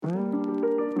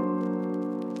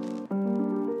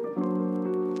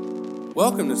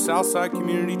Welcome to Southside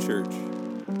Community Church.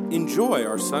 Enjoy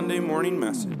our Sunday morning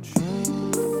message.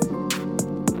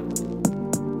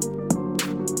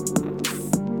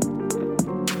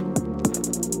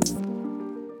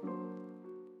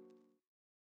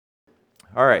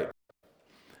 All right.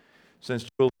 Since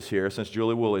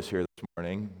Julie Wool is here this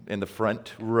morning in the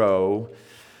front row,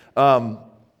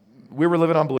 we were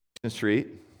living on Bloomington Street,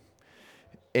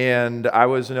 and I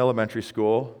was in elementary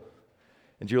school,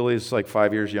 and Julie's like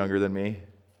 5 years younger than me.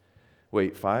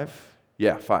 Wait, 5?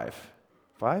 Yeah, 5.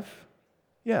 5?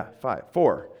 Yeah, 5.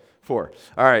 4. All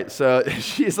right, so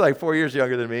she's like 4 years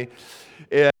younger than me,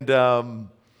 and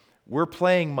we're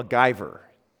playing MacGyver.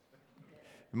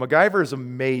 MacGyver is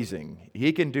amazing.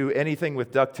 He can do anything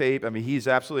with duct tape. I mean, he's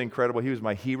absolutely incredible. He was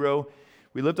my hero.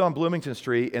 We lived on Bloomington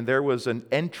Street, and there was an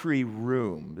entry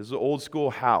room. This is an old school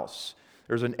house.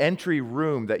 There's an entry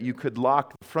room that you could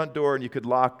lock the front door, and you could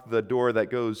lock the door that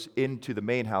goes into the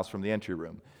main house from the entry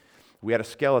room. We had a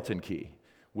skeleton key.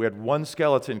 We had one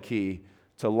skeleton key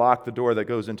to lock the door that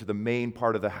goes into the main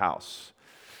part of the house.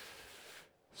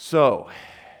 So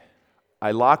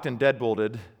I locked and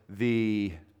deadbolted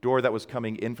the door that was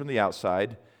coming in from the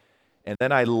outside, and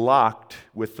then I locked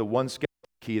with the one skeleton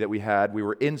key that we had. We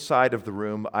were inside of the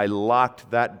room. I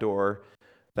locked that door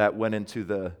that went into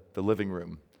the living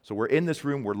room. So we're in this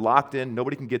room, we're locked in,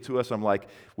 nobody can get to us. I'm like,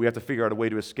 we have to figure out a way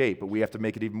to escape, but we have to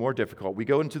make it even more difficult. We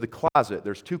go into the closet.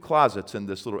 There's 2 closets in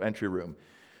this little entry room.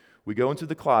 We go into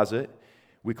the closet,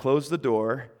 we close the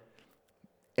door,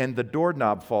 and the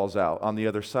doorknob falls out on the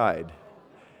other side.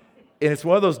 And it's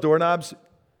one of those doorknobs.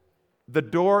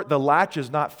 The latch is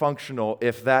not functional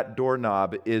if that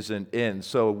doorknob isn't in,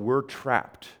 so we're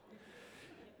trapped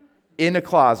in a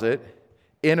closet,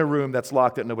 in a room that's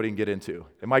locked that nobody can get into.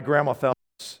 And my grandma fell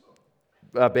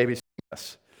babysitting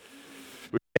us,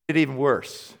 which made it even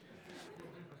worse.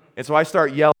 And so I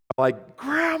start yelling, like,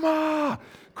 Grandma!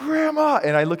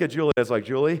 And I look at Julie, and I was like,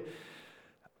 Julie,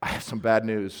 I have some bad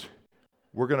news.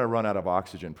 We're going to run out of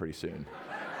oxygen pretty soon.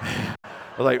 I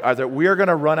was like, we are going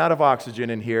to run out of oxygen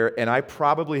in here, and I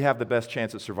probably have the best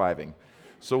chance at surviving.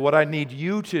 So what I need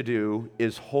you to do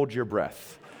is hold your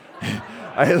breath.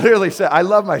 I literally said, I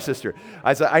love my sister.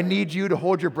 I said, I need you to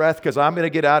hold your breath because I'm going to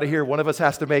get out of here. One of us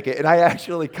has to make it. And I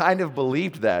actually kind of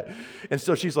believed that. And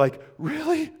so she's like,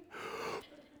 really?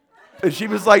 And she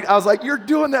was like, I was like, you're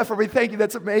doing that for me. Thank you.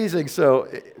 That's amazing.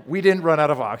 So we didn't run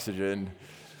out of oxygen.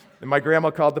 And my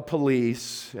grandma called the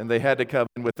police, and they had to come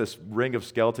in with this ring of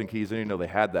skeleton keys. I didn't even know they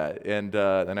had that. And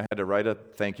then I had to write a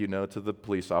thank you note to the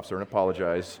police officer and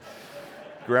apologize.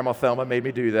 Grandma Thelma made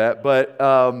me do that. But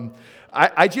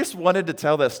I just wanted to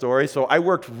tell that story, so I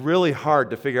worked really hard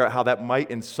to figure out how that might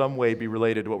in some way be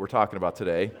related to what we're talking about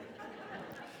today.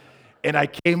 And I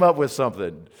came up with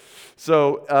something.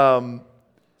 So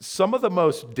some of the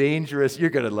most dangerous, you're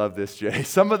going to love this, Jay,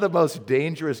 some of the most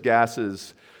dangerous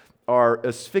gases are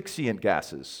asphyxiant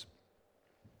gases.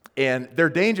 And they're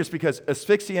dangerous because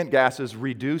asphyxiant gases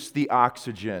reduce the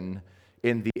oxygen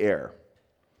in the air.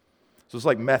 So it's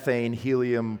like methane,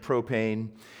 helium,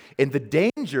 propane. And the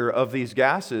danger of these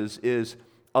gases is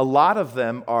a lot of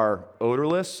them are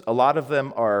odorless, a lot of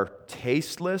them are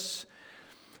tasteless.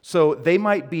 So they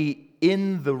might be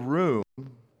in the room,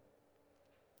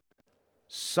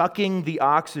 sucking the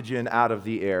oxygen out of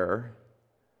the air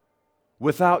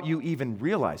without you even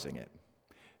realizing it.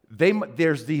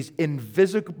 There's these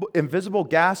invisible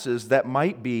gases that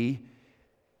might be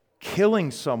killing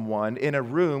someone in a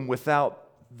room without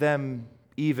them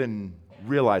even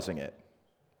realizing it.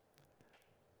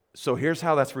 So here's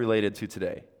how that's related to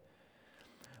today.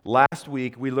 Last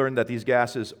week, we learned that these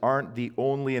gases aren't the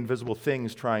only invisible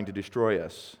things trying to destroy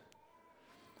us.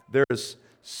 There's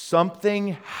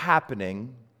something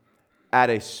happening at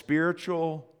a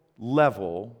spiritual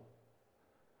level,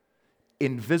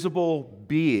 invisible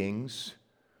beings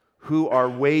who are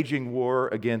waging war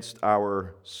against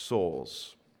our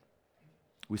souls.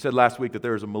 We said last week that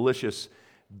there is a malicious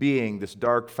being, this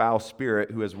dark, foul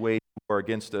spirit who has waged war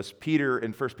against us. Peter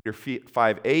in 1 Peter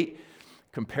 5:8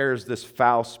 compares this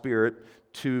foul spirit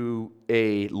to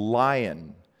a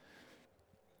lion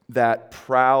that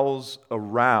prowls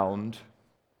around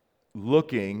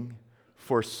looking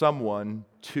for someone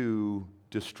to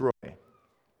destroy.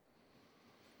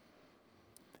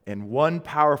 And one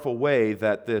powerful way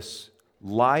that this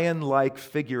lion-like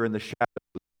figure in the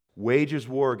shadows wages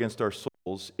war against our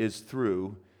souls is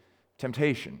through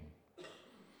temptation.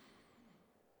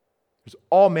 There's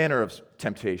all manner of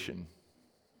temptation.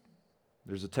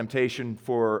 There's a temptation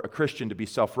for a Christian to be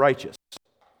self-righteous,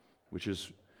 which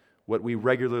is what we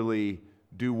regularly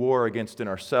do war against in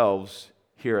ourselves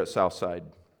here at Southside.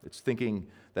 It's thinking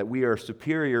that we are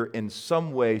superior in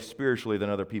some way spiritually than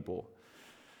other people.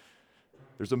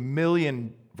 There's a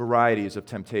million varieties of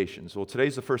temptations. Well,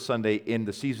 today's the first Sunday in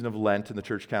the season of Lent in the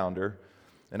church calendar,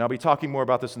 and I'll be talking more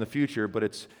about this in the future, but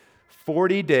it's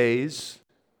 40 days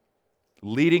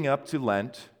leading up to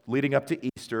Lent, leading up to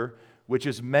Easter, which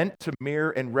is meant to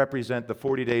mirror and represent the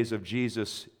 40 days of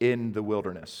Jesus in the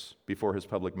wilderness before his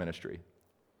public ministry.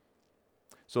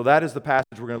 So that is the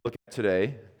passage we're going to look at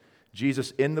today.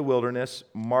 Jesus in the wilderness,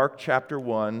 Mark chapter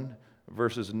 1,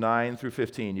 verses 9 through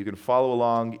 15. You can follow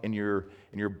along in your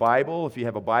Bible if you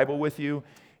have a Bible with you.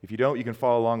 If you don't, you can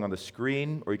follow along on the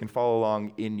screen, or you can follow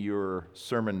along in your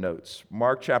sermon notes.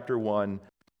 Mark chapter 1,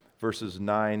 verses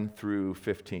 9 through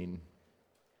 15.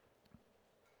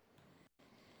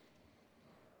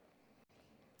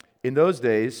 In those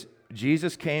days,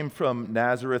 Jesus came from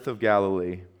Nazareth of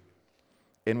Galilee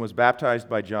and was baptized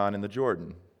by John in the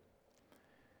Jordan.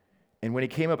 And when he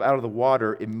came up out of the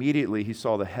water, immediately he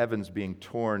saw the heavens being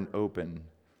torn open,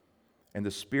 and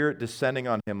the Spirit descending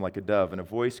on him like a dove, and a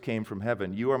voice came from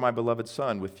heaven, "You are my beloved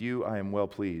Son, with you I am well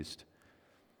pleased."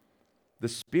 The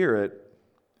Spirit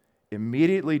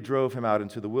immediately drove him out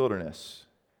into the wilderness,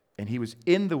 and he was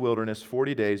in the wilderness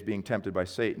 40 days being tempted by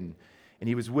Satan, and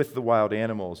he was with the wild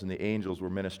animals, and the angels were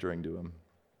ministering to him.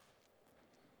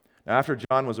 Now after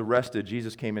John was arrested,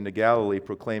 Jesus came into Galilee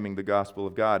proclaiming the gospel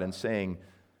of God and saying,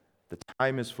 "The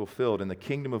time is fulfilled, and the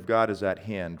kingdom of God is at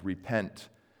hand. Repent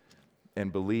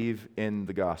and believe in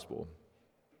the gospel."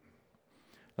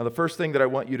 Now, the first thing that I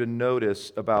want you to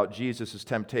notice about Jesus'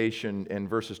 temptation in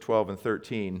verses 12 and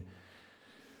 13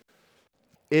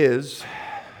 is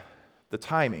the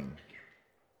timing.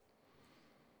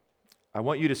 I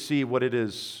want you to see what it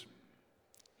is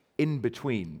in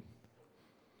between.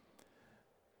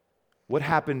 What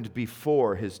happened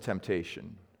before his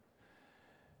temptation?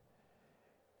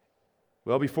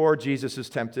 Well, before Jesus is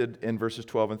tempted in verses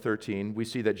 12 and 13, we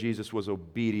see that Jesus was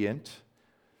obedient.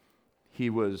 He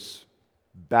was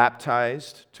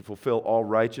baptized to fulfill all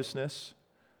righteousness.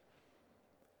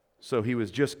 So he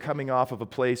was just coming off of a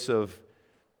place of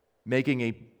making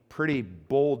a pretty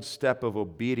bold step of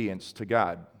obedience to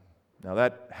God. Now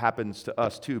that happens to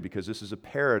us too, because this is a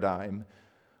paradigm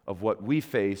of what we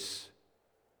face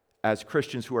as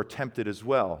Christians who are tempted as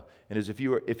well. And as if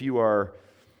you are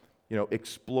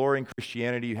exploring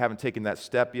Christianity, you haven't taken that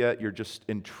step yet, you're just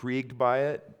intrigued by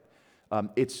it,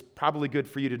 it's probably good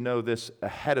for you to know this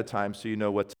ahead of time so you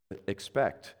know what to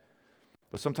expect.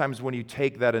 But sometimes when you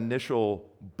take that initial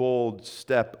bold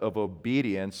step of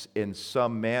obedience in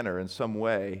some manner, in some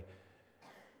way,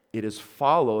 it is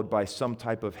followed by some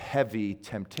type of heavy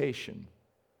temptation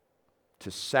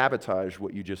to sabotage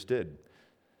what you just did,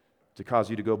 to cause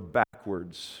you to go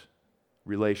backwards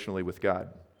relationally with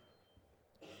God.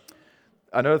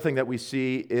 Another thing that we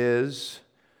see is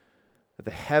that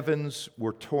the heavens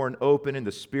were torn open and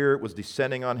the Spirit was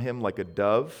descending on him like a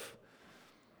dove.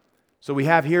 So we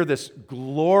have here this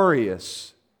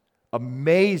glorious,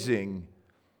 amazing,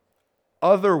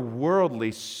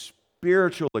 otherworldly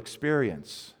spiritual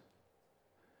experience.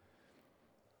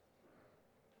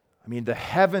 I mean, the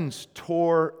heavens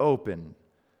tore open.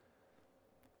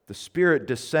 The Spirit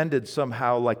descended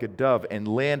somehow like a dove and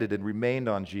landed and remained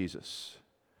on Jesus.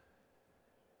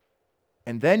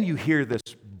 And then you hear this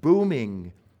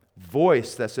booming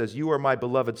voice that says, "You are my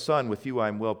beloved Son, with you I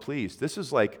am well pleased." This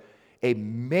is like a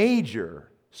major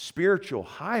spiritual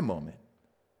high moment.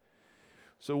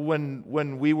 So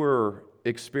when we were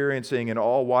experiencing and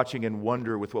all watching in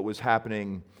wonder with what was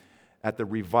happening at the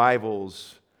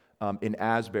revivals in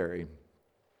Asbury,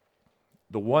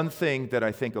 the one thing that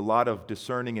I think a lot of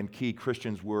discerning and key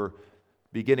Christians were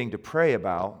beginning to pray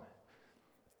about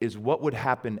is what would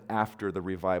happen after the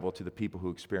revival to the people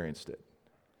who experienced it.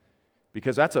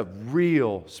 Because that's a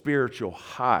real spiritual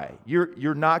high.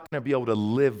 You're not going to be able to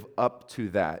live up to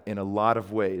that in a lot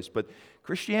of ways. But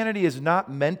Christianity is not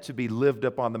meant to be lived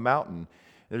up on the mountain.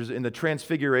 In the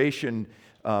Transfiguration,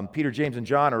 Peter, James, and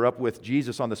John are up with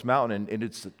Jesus on this mountain, and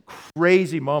it's a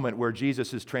crazy moment where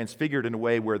Jesus is transfigured in a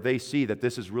way where they see that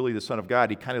this is really the Son of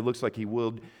God. He kind of looks like he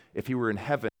would if he were in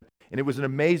heaven. And it was an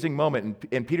amazing moment,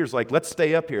 and Peter's like, "Let's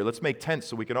stay up here. Let's make tents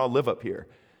so we can all live up here."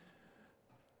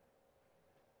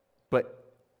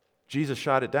 But Jesus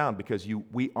shot it down because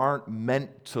we aren't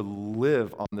meant to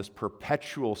live on this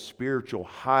perpetual spiritual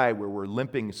high where we're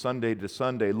limping Sunday to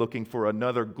Sunday looking for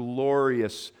another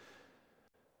glorious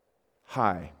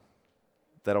high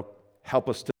that'll help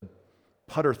us to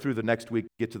putter through the next week,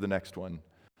 get to the next one.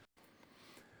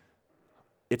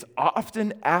 It's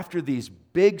often after these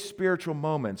big spiritual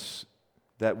moments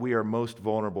that we are most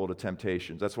vulnerable to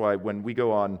temptations. That's why when we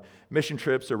go on mission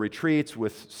trips or retreats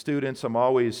with students, I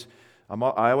always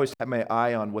have my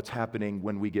eye on what's happening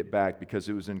when we get back, because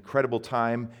it was an incredible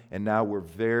time, and now we're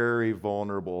very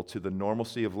vulnerable to the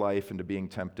normalcy of life and to being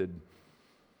tempted,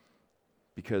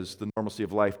 because the normalcy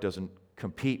of life doesn't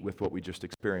compete with what we just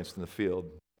experienced in the field.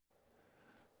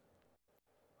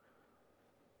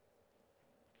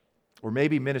 Or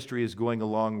maybe ministry is going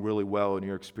along really well and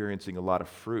you're experiencing a lot of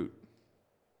fruit,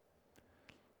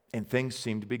 and things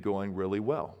seem to be going really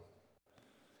well,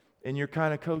 and you're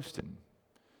kind of coasting.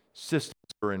 Systems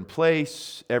are in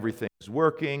place, everything's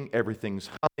working, everything's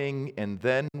humming, and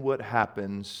then what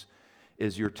happens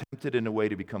is you're tempted in a way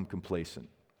to become complacent.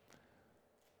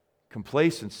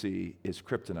 Complacency is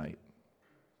kryptonite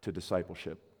to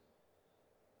discipleship.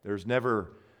 There's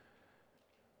never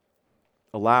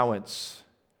allowance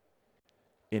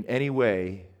in any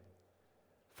way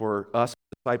for us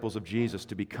disciples of Jesus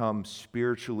to become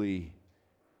spiritually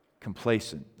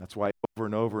complacent. That's why over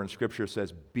and over in Scripture it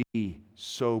says, be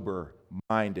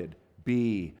sober-minded,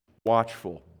 be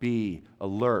watchful, be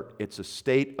alert. It's a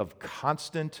state of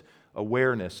constant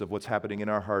awareness of what's happening in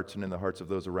our hearts and in the hearts of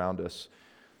those around us.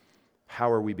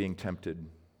 How are we being tempted?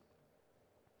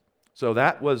 So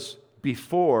that was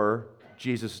before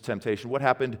Jesus' temptation. What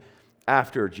happened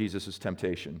after Jesus'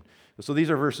 temptation? So these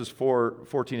are verses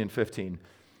 14 and 15.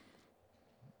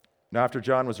 Now, after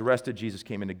John was arrested, Jesus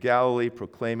came into Galilee,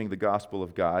 proclaiming the gospel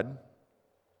of God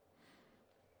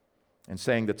and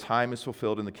saying, the time is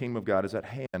fulfilled and the kingdom of God is at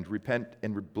hand. Repent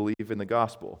and believe in the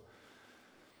gospel.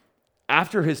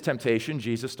 After his temptation,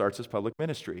 Jesus starts his public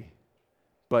ministry.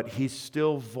 But he's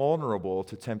still vulnerable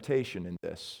to temptation in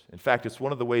this. In fact, it's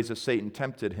one of the ways that Satan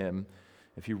tempted him.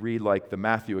 If you read like the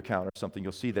Matthew account or something,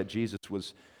 you'll see that Jesus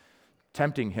was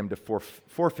tempting him to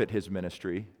forfeit his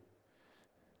ministry.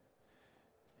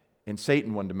 And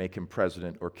Satan wanted to make him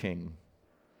president or king.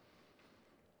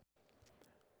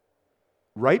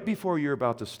 Right before you're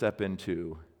about to step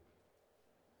into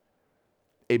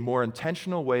a more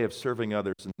intentional way of serving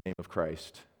others in the name of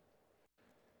Christ,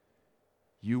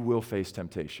 you will face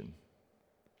temptation.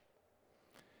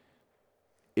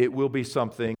 It will be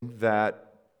something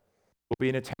that will be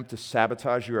an attempt to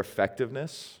sabotage your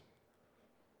effectiveness,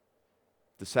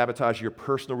 to sabotage your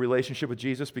personal relationship with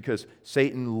Jesus, because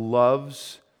Satan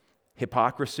loves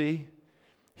hypocrisy.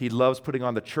 He loves putting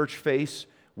on the church face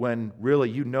when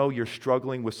really you know you're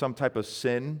struggling with some type of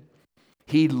sin.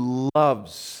 He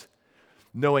loves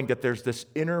knowing that there's this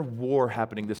inner war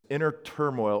happening, this inner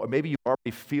turmoil, or maybe you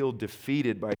already feel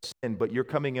defeated by sin, but you're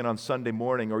coming in on Sunday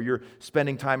morning, or you're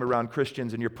spending time around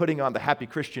Christians, and you're putting on the happy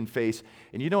Christian face,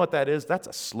 and you know what that is? That's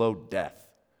a slow death.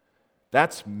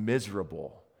 That's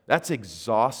miserable. That's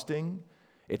exhausting.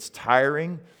 It's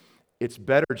tiring. It's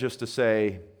better just to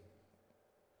say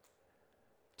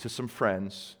to some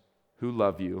friends who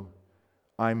love you,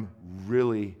 I'm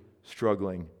really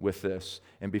struggling with this.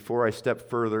 And before I step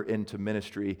further into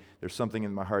ministry, there's something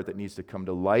in my heart that needs to come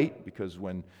to light, because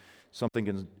when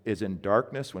something is in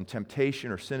darkness, when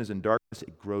temptation or sin is in darkness,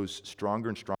 it grows stronger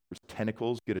and stronger.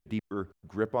 Tentacles get a deeper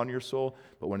grip on your soul.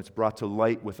 But when it's brought to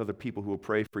light with other people who will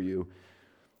pray for you,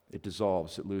 it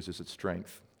dissolves, it loses its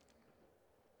strength.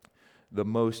 The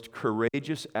most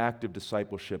courageous act of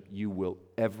discipleship you will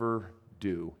ever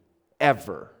do,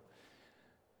 ever,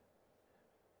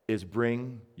 is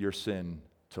bring your sin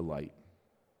to light.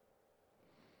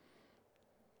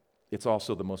 It's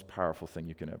also the most powerful thing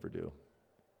you can ever do.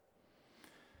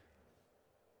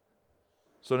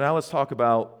 So now let's talk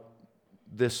about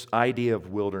this idea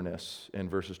of wilderness in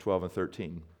verses 12 and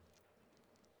 13.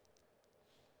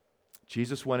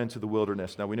 Jesus went into the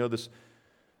wilderness. Now we know this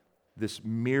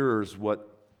mirrors what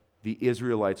the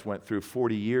Israelites went through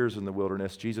 40 years in the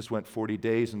wilderness. Jesus went 40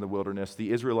 days in the wilderness.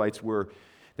 The Israelites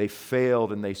they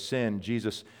failed and they sinned.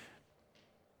 Jesus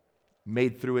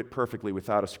made through it perfectly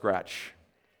without a scratch.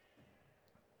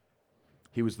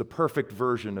 He was the perfect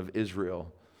version of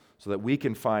Israel, so that we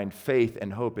can find faith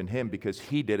and hope in him because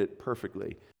he did it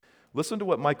perfectly. Listen to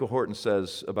what Michael Horton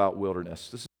says about wilderness.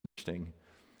 This is interesting.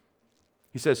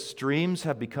 He says, streams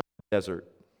have become a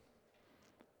desert.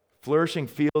 Flourishing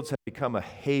fields have become a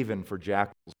haven for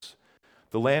jackals.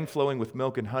 The land flowing with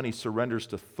milk and honey surrenders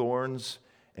to thorns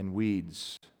and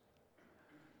weeds.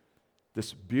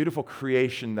 This beautiful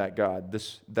creation that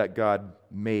God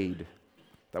made,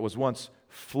 that was once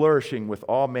flourishing with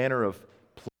all manner of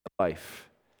life,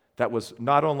 that was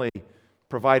not only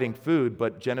providing food,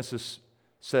 but Genesis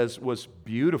says was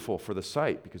beautiful for the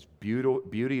sight, because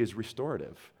beauty is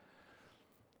restorative.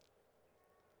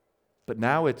 But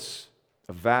now it's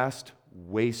a vast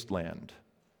wasteland,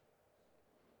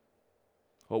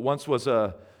 What once was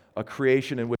a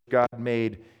creation in which God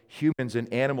made humans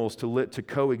and animals to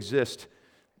coexist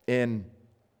in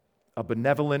a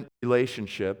benevolent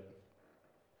relationship,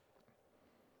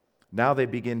 now they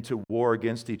begin to war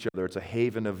against each other. It's a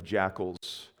haven of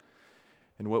jackals.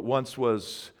 And what once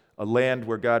was a land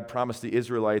where God promised the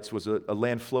Israelites was a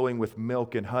land flowing with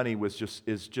milk and honey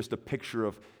is just a picture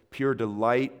of pure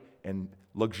delight and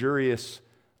luxurious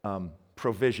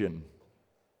provision,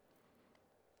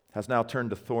 has now turned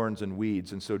to thorns and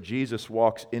weeds. And so Jesus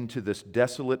walks into this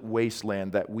desolate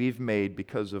wasteland that we've made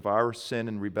because of our sin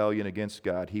and rebellion against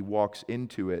God. He walks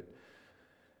into it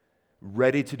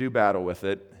ready to do battle with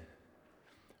it,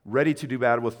 ready to do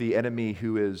battle with the enemy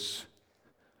who is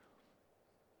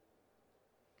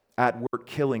at work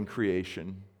killing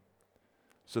creation,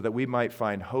 so that we might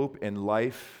find hope and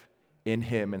life in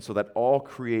Him, and so that all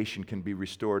creation can be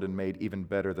restored and made even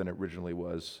better than it originally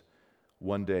was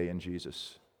one day in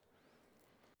Jesus.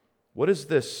 What is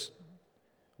this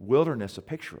wilderness a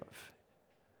picture of?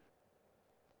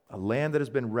 A land that has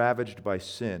been ravaged by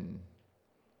sin.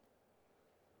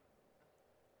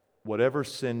 Whatever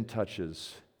sin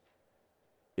touches,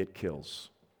 it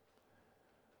kills.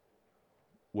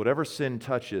 Whatever sin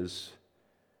touches,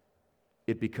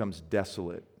 it becomes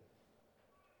desolate.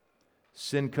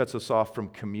 Sin cuts us off from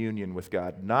communion with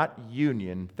God. Not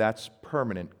union, that's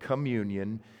permanent.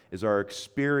 Communion is our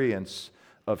experience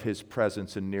of His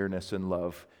presence and nearness and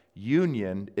love.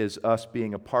 Union is us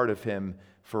being a part of Him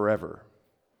forever.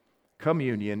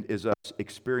 Communion is us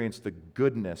experience the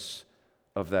goodness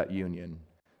of that union.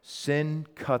 Sin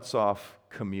cuts off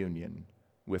communion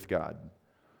with God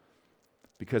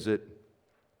because it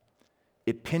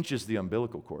pinches the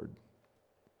umbilical cord.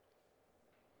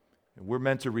 And we're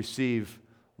meant to receive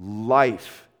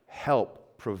life,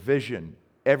 help, provision,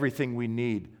 everything we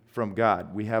need from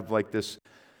God. We have like this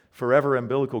forever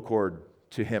umbilical cord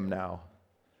to Him now.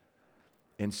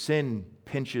 And sin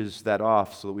pinches that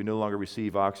off so that we no longer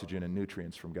receive oxygen and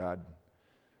nutrients from God.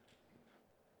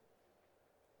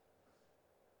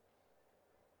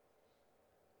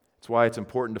 That's why it's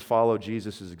important to follow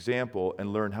Jesus' example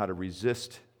and learn how to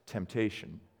resist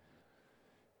temptation.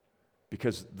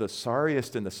 Because the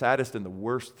sorriest and the saddest and the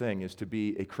worst thing is to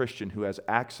be a Christian who has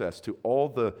access to all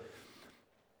that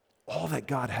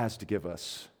God has to give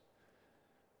us,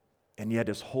 and yet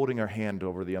is holding our hand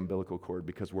over the umbilical cord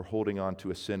because we're holding on to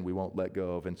a sin we won't let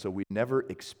go of. And so we never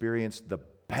experience the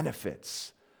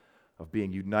benefits of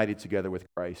being united together with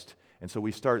Christ. And so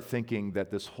we start thinking that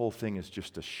this whole thing is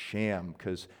just a sham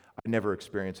because I never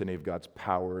experienced any of God's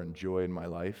power and joy in my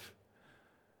life.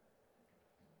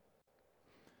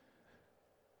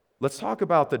 Let's talk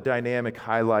about the dynamic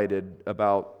highlighted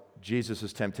about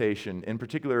Jesus' temptation. In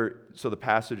particular, so the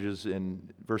passages in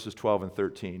verses 12 and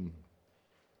 13.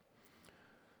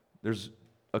 There's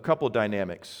a couple of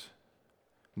dynamics.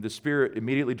 The Spirit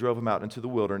immediately drove him out into the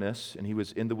wilderness, and he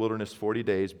was in the wilderness 40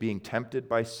 days, being tempted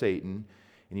by Satan,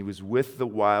 and he was with the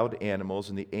wild animals,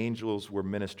 and the angels were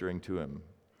ministering to him.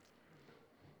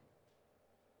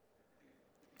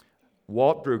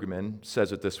 Walt Brueggemann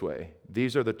says it this way.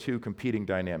 These are the two competing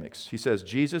dynamics. He says,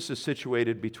 Jesus is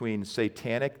situated between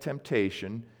satanic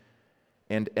temptation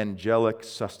and angelic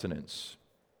sustenance.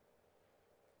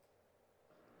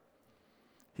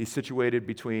 He's situated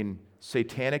between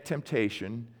satanic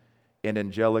temptation and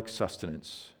angelic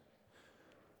sustenance.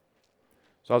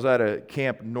 So I was at a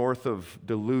camp north of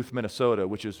Duluth, Minnesota,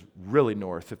 which is really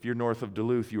north. If you're north of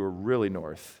Duluth, you are really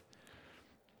north.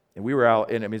 And we were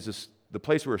out, and the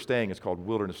place we were staying is called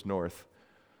Wilderness North.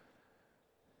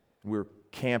 We were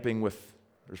camping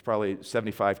there's probably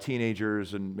 75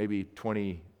 teenagers and maybe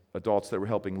 20 adults that were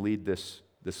helping lead this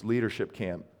leadership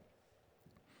camp.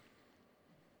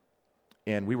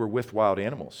 And we were with wild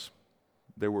animals.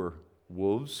 There were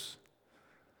wolves,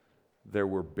 there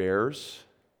were bears,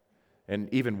 and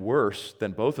even worse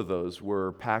than both of those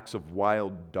were packs of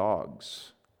wild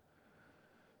dogs.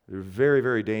 They were very,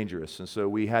 very dangerous. And so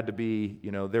we had to be,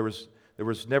 there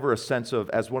was never a sense of,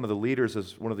 as one of the leaders,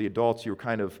 as one of the adults, you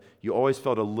always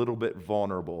felt a little bit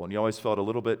vulnerable, and you always felt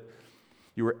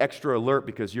you were extra alert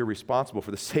because you're responsible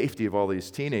for the safety of all these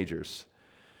teenagers.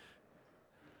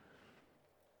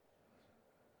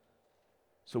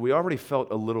 So we already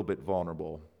felt a little bit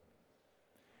vulnerable.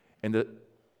 And the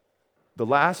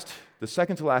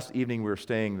second to last evening we were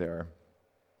staying there,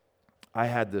 I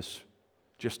had this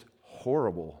just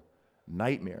horrible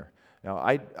nightmare. Now,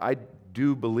 I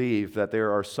do believe that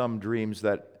there are some dreams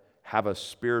that have a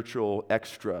spiritual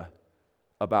extra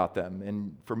about them.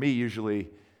 And for me, usually,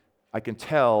 I can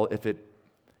tell if it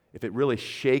really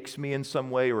shakes me in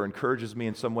some way or encourages me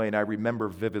in some way, and I remember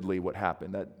vividly what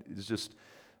happened. That is just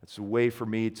It's a way for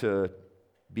me to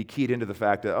be keyed into the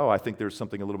fact that, I think there's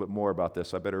something a little bit more about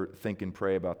this. I better think and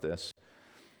pray about this.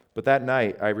 But that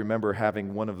night, I remember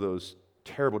having one of those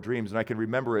terrible dreams, and I can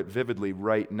remember it vividly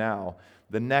right now.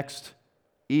 The next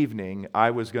evening,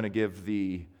 I was going to give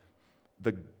the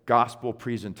gospel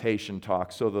presentation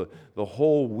talk. So the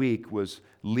whole week was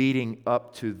leading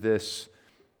up to this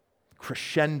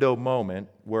crescendo moment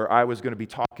where I was going to be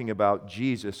talking about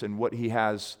Jesus and what he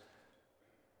has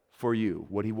for you,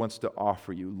 what he wants to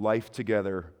offer you, life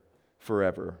together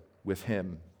forever with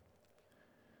him.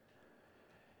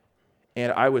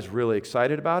 And I was really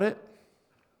excited about it.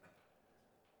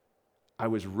 I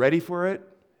was ready for it,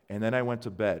 and then I went to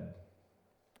bed.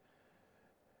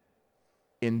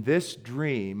 In this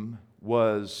dream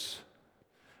I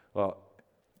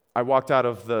walked out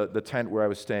of the tent where I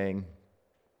was staying,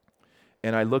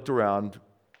 and I looked around.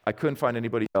 I couldn't find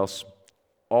anybody else.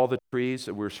 All the trees,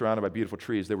 we were surrounded by beautiful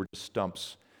trees, they were just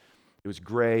stumps. It was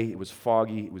gray, it was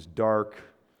foggy, it was dark,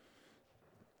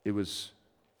 it was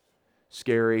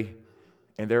scary,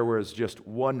 and there was just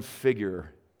one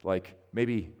figure, like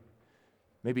maybe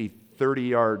 30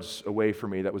 yards away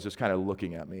from me that was just kind of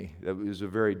looking at me. It was a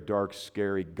very dark,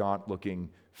 scary, gaunt-looking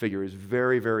figure. It was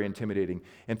very, very intimidating.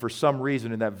 And for some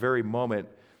reason, in that very moment,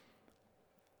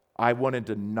 I wanted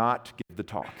to not give the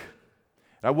talk.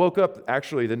 And I woke up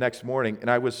actually the next morning, and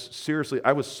I was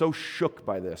so shook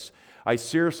by this. I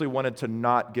seriously wanted to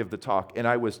not give the talk, and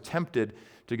I was tempted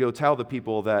to go tell the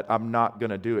people that I'm not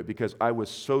going to do it because I was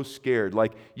so scared.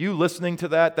 Like, you listening to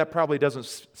that probably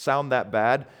doesn't sound that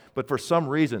bad, but for some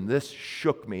reason, this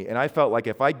shook me, and I felt like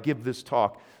if I give this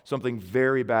talk, something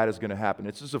very bad is going to happen.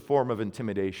 It's just a form of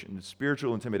intimidation, it's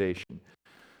spiritual intimidation.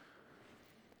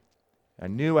 I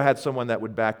knew I had someone that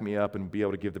would back me up and be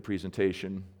able to give the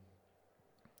presentation.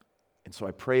 And so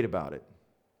I prayed about it.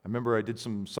 I remember I did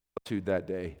some solitude that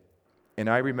day. And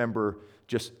I remember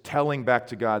just telling back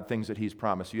to God things that he's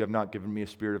promised. You have not given me a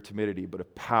spirit of timidity, but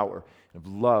of power, and of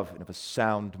love, and of a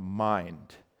sound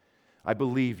mind. I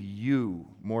believe you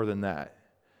more than that.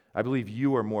 I believe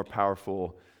you are more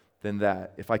powerful than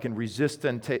that. If I can resist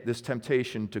this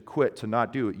temptation to quit, to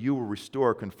not do it, you will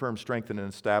restore, confirm, strengthen,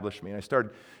 and establish me. And I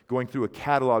started going through a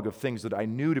catalog of things that I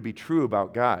knew to be true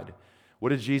about God. What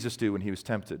did Jesus do when he was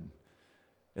tempted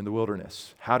in the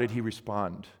wilderness? How did he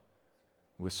respond?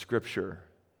 With Scripture.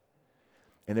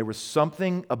 And there was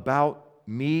something about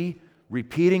me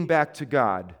repeating back to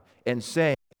God and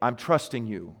saying, I'm trusting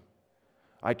you.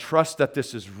 I trust that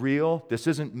this is real. This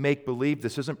isn't make-believe.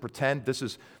 This isn't pretend. This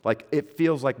is like, it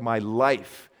feels like my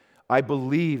life. I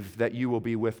believe that you will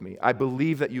be with me. I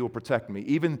believe that you will protect me.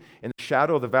 Even in the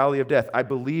shadow of the valley of death, I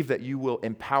believe that you will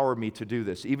empower me to do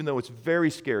this. Even though it's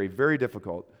very scary, very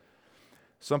difficult.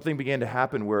 Something began to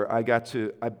happen where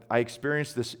I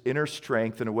experienced this inner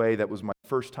strength in a way that was my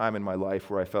first time in my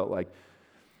life where I felt like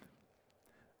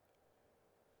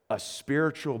a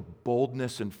spiritual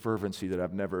boldness and fervency that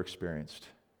I've never experienced.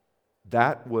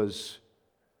 That was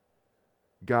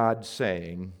God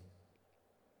saying,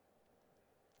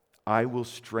 I will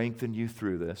strengthen you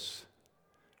through this.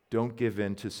 Don't give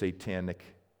in to satanic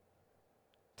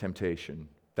temptation.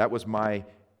 That was my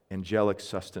angelic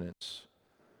sustenance.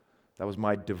 That was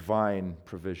my divine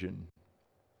provision.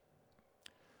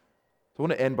 So I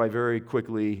want to end by very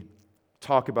quickly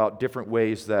talk about different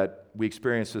ways that we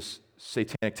experience this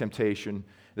satanic temptation.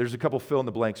 There's a couple fill in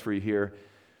the blanks for you here.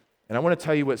 And I want to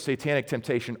tell you what satanic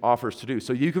temptation offers to do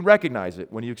so you can recognize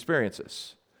it when you experience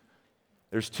this.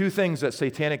 There's two things that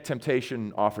satanic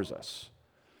temptation offers us.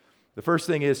 The first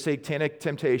thing is satanic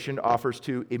temptation offers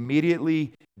to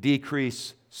immediately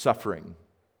decrease suffering.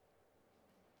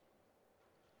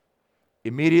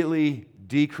 Immediately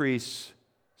decrease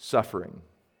suffering.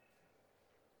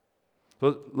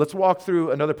 So let's walk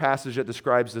through another passage that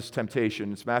describes this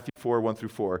temptation. It's Matthew 4, 1 through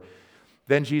 4.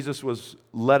 Then Jesus was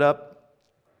led up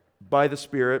by the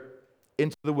Spirit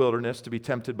into the wilderness to be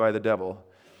tempted by the devil.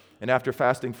 And after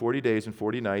fasting 40 days and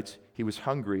 40 nights, he was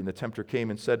hungry, and the tempter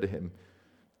came and said to him,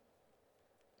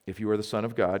 if you are the Son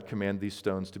of God, command these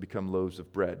stones to become loaves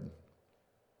of bread.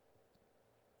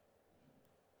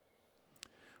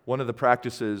 One of the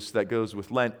practices that goes with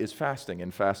Lent is fasting.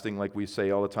 And fasting, like we say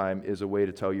all the time, is a way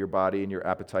to tell your body and your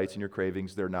appetites and your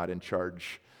cravings they're not in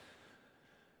charge.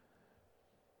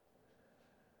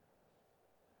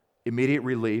 Immediate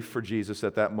relief for Jesus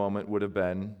at that moment would have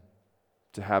been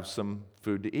to have some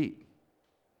food to eat.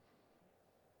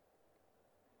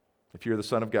 If you're the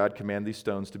Son of God, command these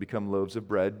stones to become loaves of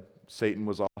bread. Satan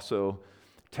was also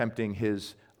tempting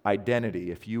his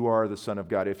identity. If you are the Son of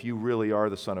God, if you really are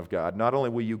the Son of God, not only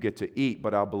will you get to eat,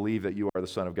 but I'll believe that you are the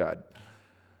Son of God.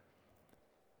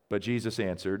 But Jesus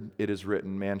answered, "It is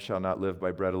written, man shall not live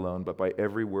by bread alone, but by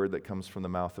every word that comes from the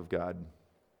mouth of God."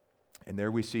 And there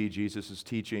we see Jesus'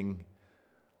 teaching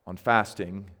on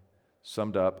fasting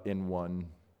summed up in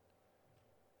one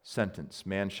sentence.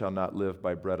 Man shall not live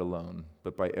by bread alone,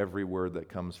 but by every word that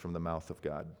comes from the mouth of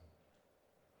God.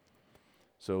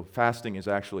 So fasting is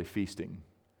actually feasting.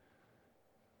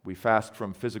 We fast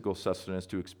from physical sustenance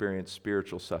to experience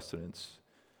spiritual sustenance.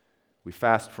 We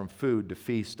fast from food to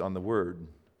feast on the Word.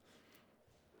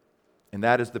 And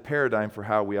that is the paradigm for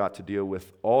how we ought to deal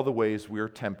with all the ways we are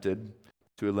tempted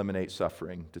to eliminate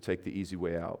suffering, to take the easy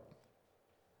way out.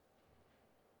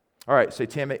 All right,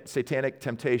 satanic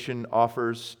temptation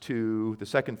offers to, the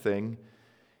second thing,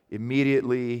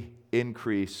 immediately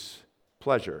increase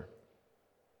pleasure.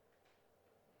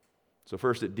 So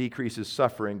first it decreases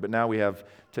suffering, but now we have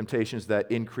temptations that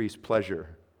increase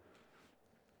pleasure.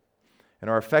 And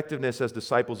our effectiveness as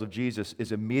disciples of Jesus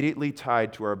is immediately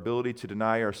tied to our ability to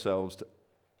deny ourselves to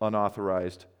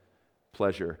unauthorized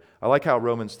pleasure. I like how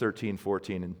Romans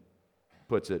 13:14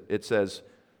 puts it. It says,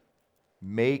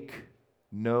 "Make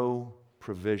no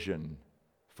provision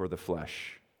for the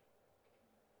flesh."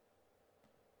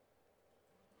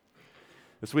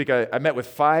 This week I met with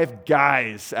 5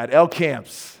 guys at L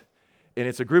Camps, and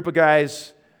it's a group of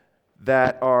guys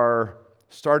that are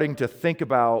starting to think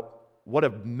about what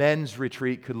a men's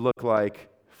retreat could look like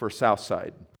for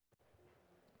Southside.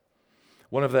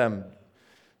 One of them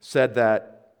said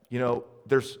that,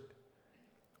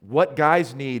 what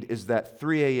guys need is that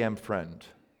 3 a.m. friend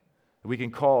that we can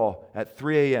call at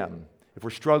 3 a.m. if we're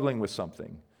struggling with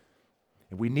something.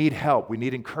 If we need help, we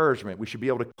need encouragement, we should be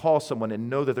able to call someone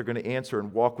and know that they're going to answer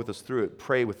and walk with us through it,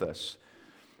 pray with us.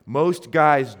 Most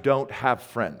guys don't have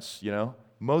friends,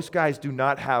 Most guys do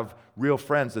not have real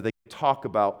friends that they can talk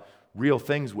about real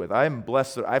things with. I am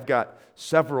blessed that I've got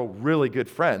several really good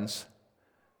friends.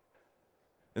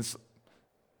 And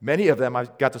many of them I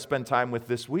got to spend time with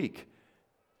this week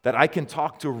that I can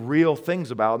talk to real things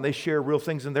about, and they share real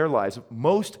things in their lives.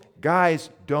 Most guys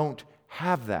don't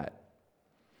have that.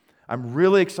 I'm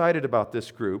really excited about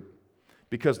this group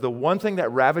because the one thing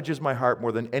that ravages my heart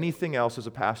more than anything else as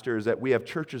a pastor is that we have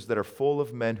churches that are full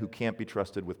of men who can't be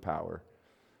trusted with power.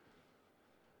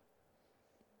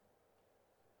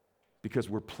 Because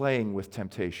we're playing with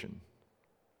temptation.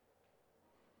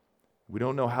 We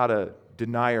don't know how to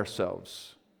deny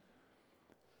ourselves.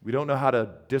 We don't know how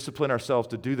to discipline ourselves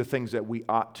to do the things that we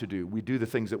ought to do. We do the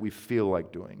things that we feel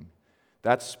like doing.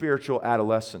 That's spiritual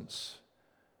adolescence.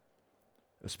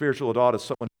 A spiritual adult is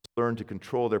someone who's learned to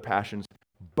control their passions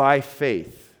by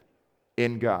faith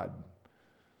in God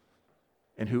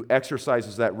and who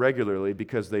exercises that regularly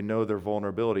because they know their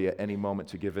vulnerability at any moment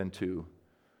to give in to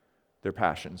their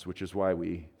passions, which is why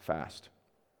we fast.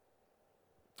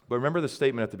 But remember the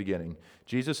statement at the beginning.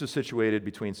 Jesus is situated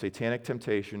between satanic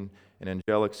temptation and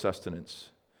angelic sustenance.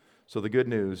 So the good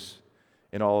news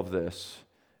in all of this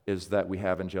is that we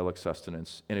have angelic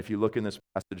sustenance. And if you look in this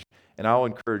passage, and I'll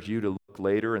encourage you to look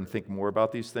later and think more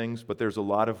about these things, but there's a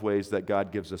lot of ways that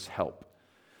God gives us help.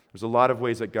 There's a lot of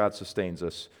ways that God sustains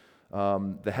us.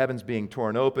 The heavens being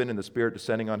torn open and the Spirit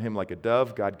descending on him like a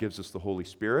dove, God gives us the Holy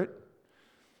Spirit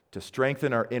to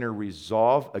strengthen our inner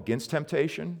resolve against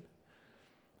temptation.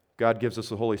 God gives us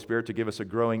the Holy Spirit to give us a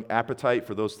growing appetite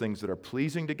for those things that are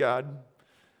pleasing to God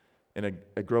and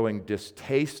a growing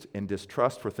distaste and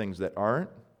distrust for things that aren't.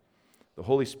 The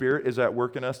Holy Spirit is at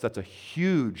work in us. That's a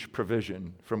huge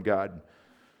provision from God.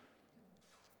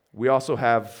 We also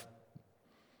have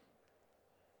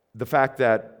the fact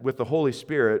that with the Holy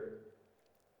Spirit,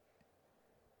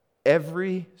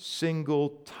 every single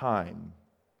time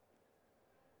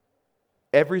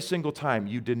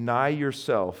you deny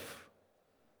yourself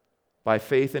by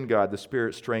faith in God, the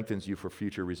Spirit strengthens you for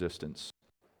future resistance.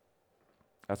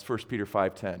 That's 1 Peter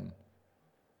 5:10.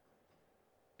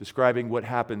 Describing what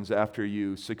happens after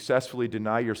you successfully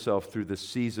deny yourself through this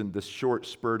season, this short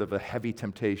spurt of a heavy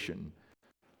temptation.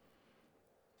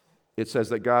 It says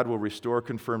that God will restore,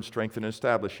 confirm, strengthen, and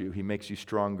establish you. He makes you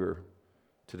stronger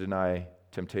to deny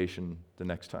temptation the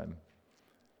next time.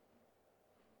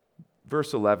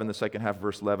 Verse 11, the second half of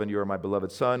verse 11, "You are my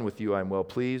beloved Son, with you I am well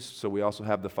pleased." So we also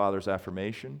have the Father's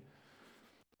affirmation.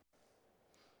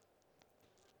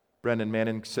 Brendan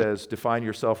Manning says, "Define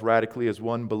yourself radically as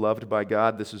one beloved by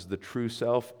God. This is the true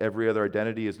self. Every other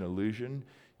identity is an illusion.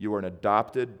 You are an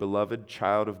adopted, beloved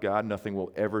child of God. Nothing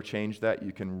will ever change that.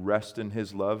 You can rest in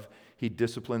His love. He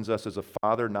disciplines us as a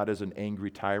father, not as an angry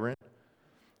tyrant.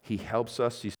 He helps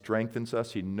us. He strengthens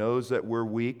us. He knows that we're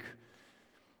weak.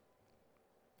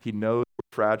 He knows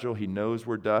we're fragile. He knows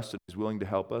we're dust, and He's willing to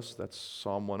help us." That's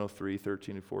Psalm 103,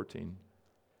 13 and 14.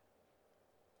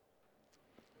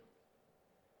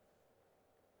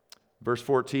 Verse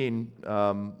 14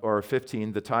 or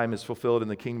 15, the time is fulfilled and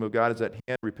the kingdom of God is at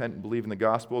hand. Repent and believe in the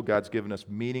gospel. God's given us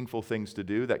meaningful things to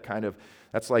do.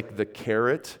 That's like the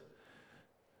carrot.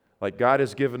 Like God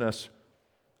has given us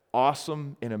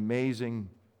awesome and amazing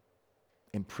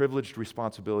and privileged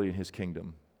responsibility in His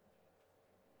kingdom.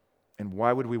 And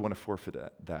why would we want to forfeit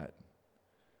that?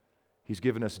 He's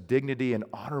given us dignity and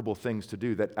honorable things to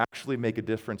do that actually make a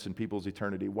difference in people's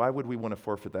eternity. Why would we want to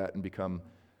forfeit that and become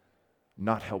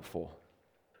not helpful?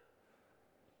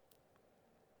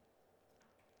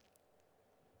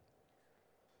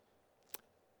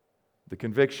 The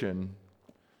conviction,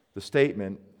 the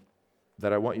statement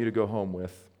that I want you to go home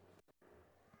with,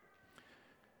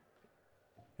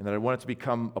 and that I want it to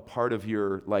become a part of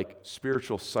your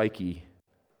spiritual psyche,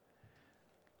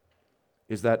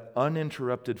 is that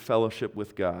uninterrupted fellowship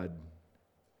with God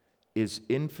is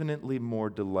infinitely more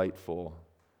delightful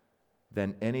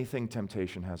than anything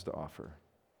temptation has to offer.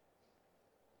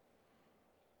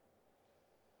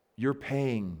 You're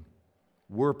paying,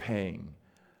 we're paying,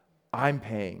 I'm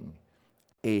paying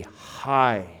a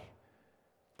high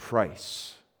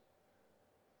price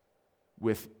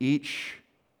with each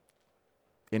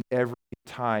and every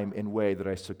time and way that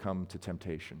I succumb to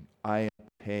temptation. I am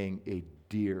paying a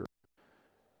dear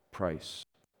price.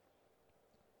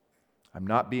 I'm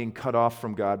not being cut off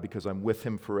from God because I'm with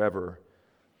Him forever,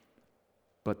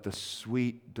 but the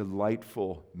sweet,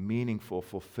 delightful, meaningful,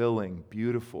 fulfilling,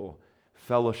 beautiful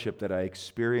fellowship that I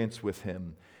experience with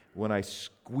Him when I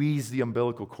squeeze the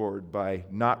umbilical cord by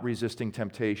not resisting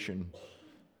temptation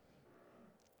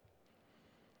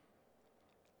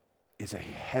is a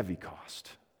heavy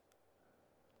cost.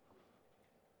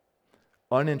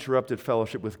 Uninterrupted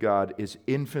fellowship with God is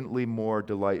infinitely more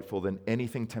delightful than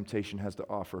anything temptation has to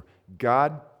offer.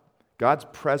 God's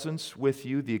presence with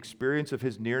you, the experience of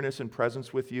His nearness and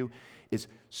presence with you, is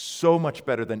so much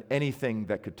better than anything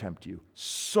that could tempt you.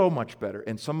 So much better.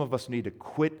 And some of us need to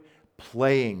quit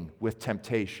playing with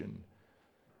temptation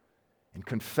and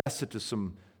confess it to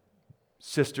some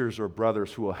sisters or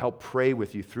brothers who will help pray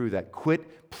with you through that.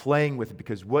 Quit playing with it,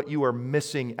 because what you are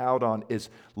missing out on is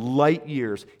light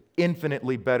years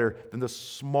infinitely better than the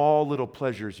small little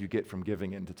pleasures you get from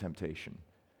giving in to temptation.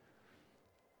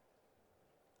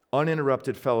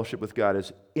 Uninterrupted fellowship with God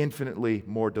is infinitely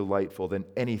more delightful than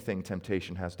anything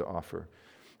temptation has to offer.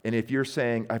 And if you're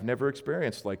saying, I've never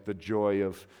experienced the joy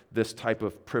of this type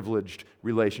of privileged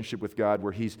relationship with God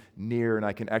where He's near and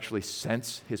I can actually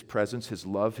sense His presence, His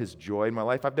love, His joy in my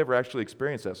life, I've never actually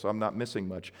experienced that, so I'm not missing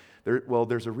much.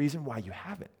 There's a reason why you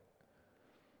haven't.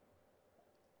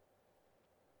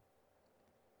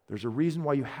 There's a reason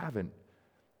why you haven't.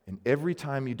 And every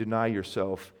time you deny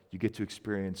yourself, you get to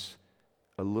experience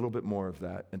a little bit more of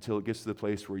that until it gets to the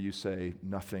place where you say,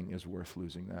 nothing is worth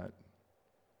losing that.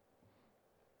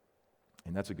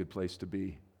 And that's a good place to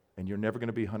be. And you're never going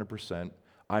to be 100%.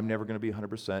 I'm never going to be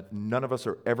 100%. None of us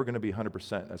are ever going to be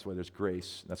 100%. That's why there's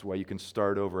grace. That's why you can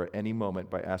start over at any moment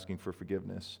by asking for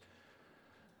forgiveness.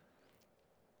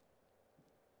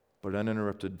 But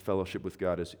uninterrupted fellowship with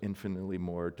God is infinitely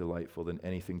more delightful than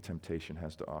anything temptation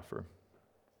has to offer.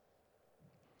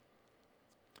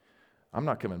 I'm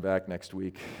not coming back next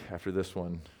week after this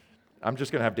one. I'm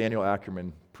just going to have Daniel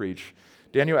Ackerman preach.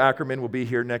 Daniel Ackerman will be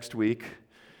here next week,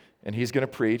 and he's going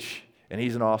to preach, and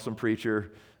he's an awesome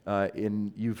preacher.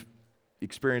 You've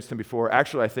experienced him before.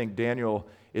 Actually, I think Daniel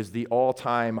is the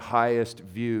all-time highest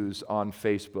views on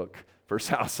Facebook for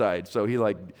Southside. So he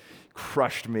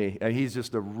crushed me, and he's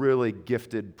just a really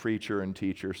gifted preacher and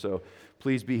teacher. So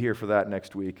please be here for that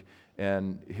next week,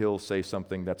 and he'll say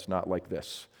something that's not like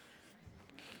this.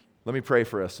 Let me pray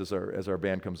for us as our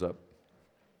band comes up.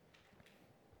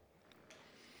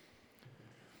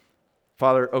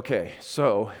 Father, okay,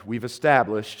 so we've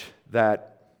established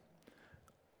that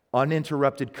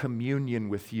uninterrupted communion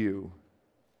with you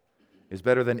is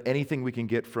better than anything we can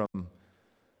get from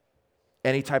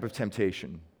any type of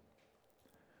temptation.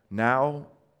 Now,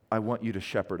 I want you to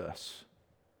shepherd us.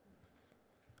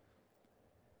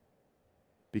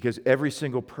 Because every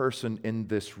single person in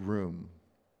this room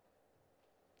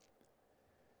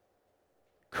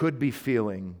could be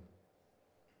feeling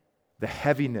the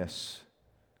heaviness,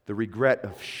 the regret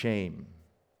of shame.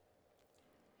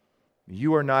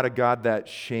 You are not a God that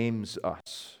shames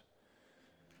us.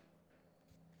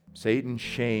 Satan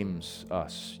shames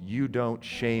us. You don't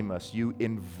shame us. You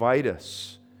invite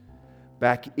us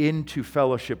back into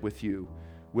fellowship with you,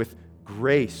 with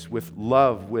grace, with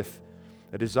love, with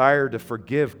a desire to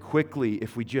forgive quickly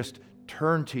if we just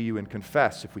turn to you and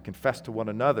confess, if we confess to one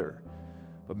another.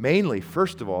 But mainly,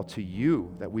 first of all, to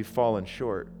you that we've fallen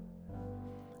short.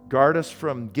 Guard us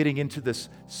from getting into this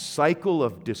cycle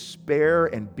of despair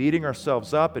and beating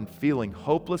ourselves up and feeling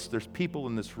hopeless. There's people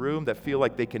in this room that feel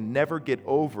like they can never get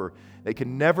over, they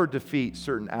can never defeat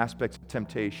certain aspects of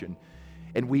temptation.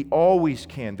 And we always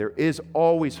can. There is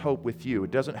always hope with you.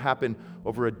 It doesn't happen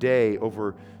over a day,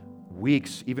 over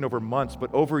weeks, even over months,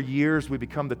 but over years we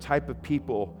become the type of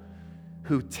people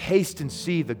who taste and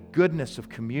see the goodness of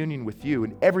communion with you,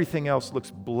 and everything else looks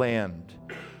bland.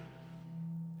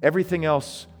 Everything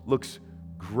else looks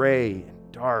gray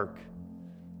and dark.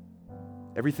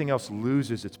 Everything else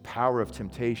loses its power of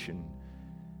temptation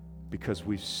because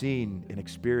we've seen and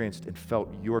experienced and felt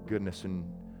your goodness in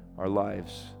our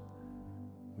lives.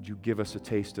 Would you give us a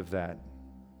taste of that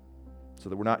so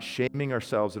that we're not shaming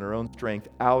ourselves in our own strength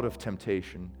out of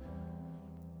temptation,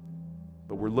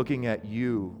 but we're looking at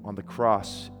you on the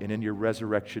cross and in your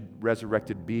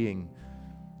resurrected being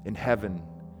in heaven,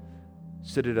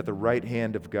 seated at the right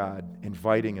hand of God,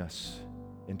 inviting us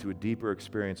into a deeper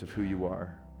experience of who you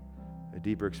are, a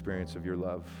deeper experience of your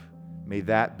love. May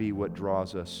that be what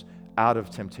draws us out of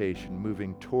temptation,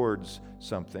 moving towards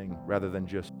something rather than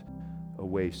just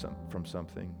away from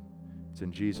something. It's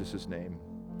in Jesus' name.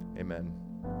 Amen.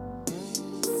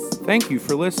 Thank you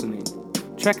for listening.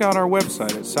 Check out our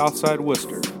website at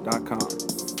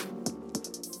southsideworcester.com.